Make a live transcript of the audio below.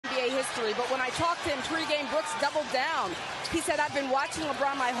history, but when I talked to him pregame, Brooks doubled down. He said, I've been watching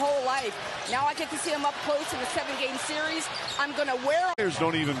LeBron my whole life. Now I get to see him up close in a 7-game series. I'm going to wear him. Players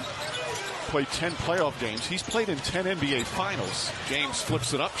don't even play 10 playoff games. He's played in 10 NBA Finals. James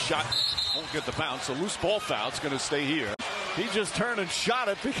flips it up, shot, won't get the bounce. A loose ball foul, it's going to stay here. He just turned and shot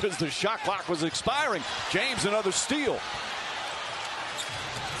it because the shot clock was expiring. James, another steal.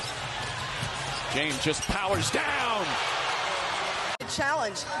 James just powers down. The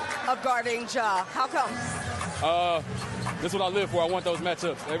challenge of guarding Ja. How come? This is what I live for. I want those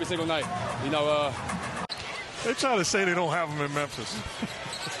matchups every single night. You know, they try to say they don't have them in Memphis.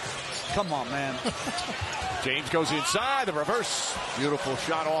 Come on, man. James goes inside, the reverse. Beautiful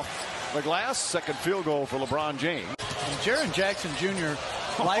shot off the glass. Second field goal for LeBron James. And Jaren Jackson Jr.,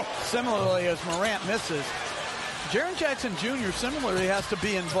 like similarly as Morant misses, Jaren Jackson Jr. similarly has to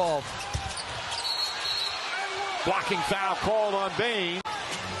be involved. Blocking foul called on Bain.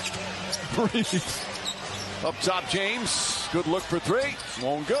 Up top, James. Good look for three.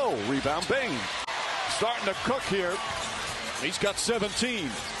 Won't go. Rebound, Bain. Starting to cook here. He's got 17.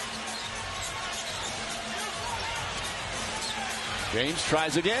 James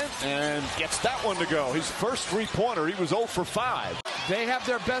tries again and gets that one to go. His first three-pointer, he was 0 for 5. They have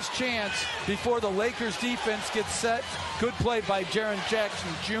their best chance before the Lakers defense gets set. Good play by Jaren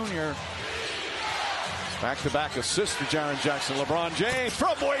Jackson Jr. Back-to-back assists for Jaren Jackson. LeBron James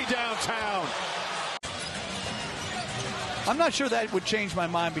from way downtown. I'm not sure that would change my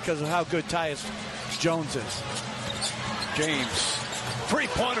mind because of how good Tyus Jones is. James,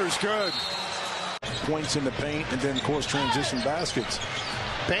 three-pointer's good. Points in the paint and then, of course, transition baskets.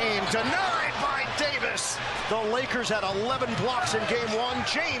 Bain denied by Davis. The Lakers had 11 blocks in game one.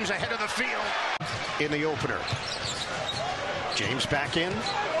 James ahead of the field in the opener. James back in.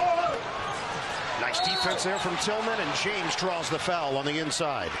 Nice defense there from Tillman, and James draws the foul on the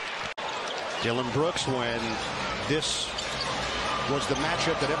inside. Dillon Brooks, when this was the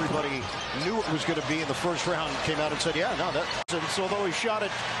matchup that everybody knew it was going to be in the first round, came out and said, yeah, no, that. And so although he shot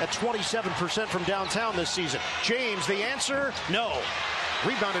it at 27% from downtown this season, James, the answer, no.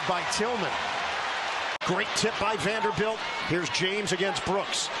 Rebounded by Tillman. Great tip by Vanderbilt. Here's James against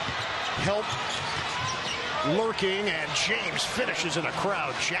Brooks. Help lurking, and James finishes in a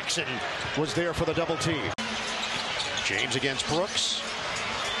crowd. Jackson was there for the double team. James against Brooks.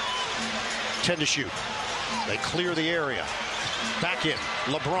 10 to shoot. They clear the area. Back in,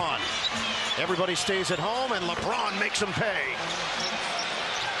 LeBron. Everybody stays at home, and LeBron makes them pay.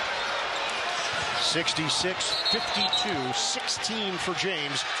 66-52, 16 for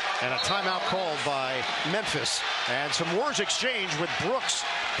James, and a timeout called by Memphis. And some words exchanged with Brooks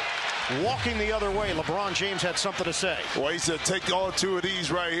walking the other way. LeBron James had something to say. Well, he said, take all two of these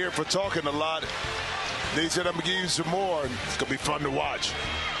right here for talking a lot. They said, I'm going to give you some more, and it's going to be fun to watch.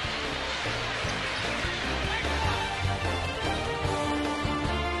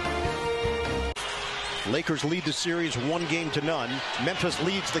 Lakers lead the series 1-0. Memphis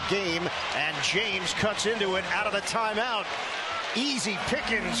leads the game, and James cuts into it out of the timeout. Easy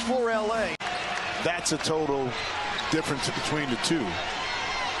pickings for LA. That's a total difference between the two.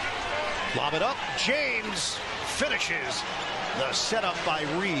 Lob it up. James finishes. The setup by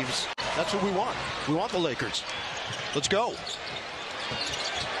Reeves. That's what we want. We want the Lakers. Let's go.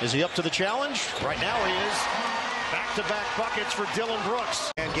 Is he up to the challenge? Right now he is. Back-to-back buckets for Dillon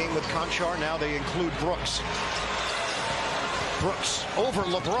Brooks. And game with Conchar. Now they include Brooks. Brooks over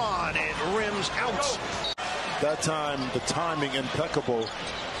LeBron and rims out. That time, the timing impeccable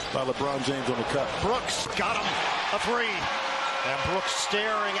by LeBron James on the cut. Brooks got him a three. And Brooks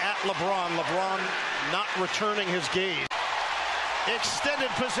staring at LeBron. LeBron not returning his gaze. Extended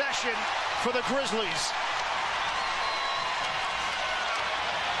possession for the Grizzlies.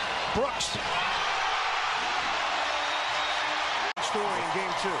 Brooks. Story in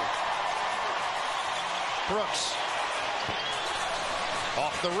game two. Brooks.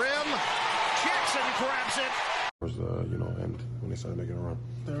 Off the rim. Jackson grabs it. And when they started making a run.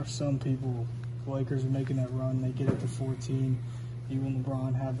 There are some people, the Lakers are making that run, they get it to 14. You and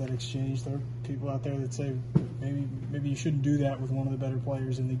LeBron have that exchange. There are people out there that say maybe you shouldn't do that with one of the better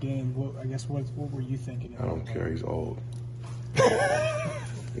players in the game. What were you thinking? I don't care. He's old.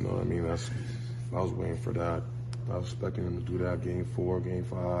 You know what I mean? I was waiting for that. I was expecting him to do that game 4, game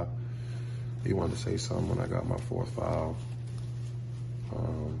 5. He wanted to say something when I got my 4th foul.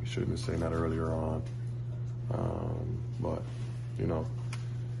 He should have been saying that earlier on. But,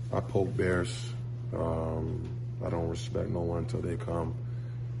 I poke bears. I don't respect no one until they come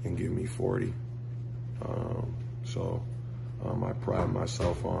and give me 40. I pride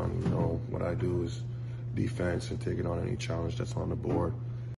myself on, what I do is defense and taking on any challenge that's on the board.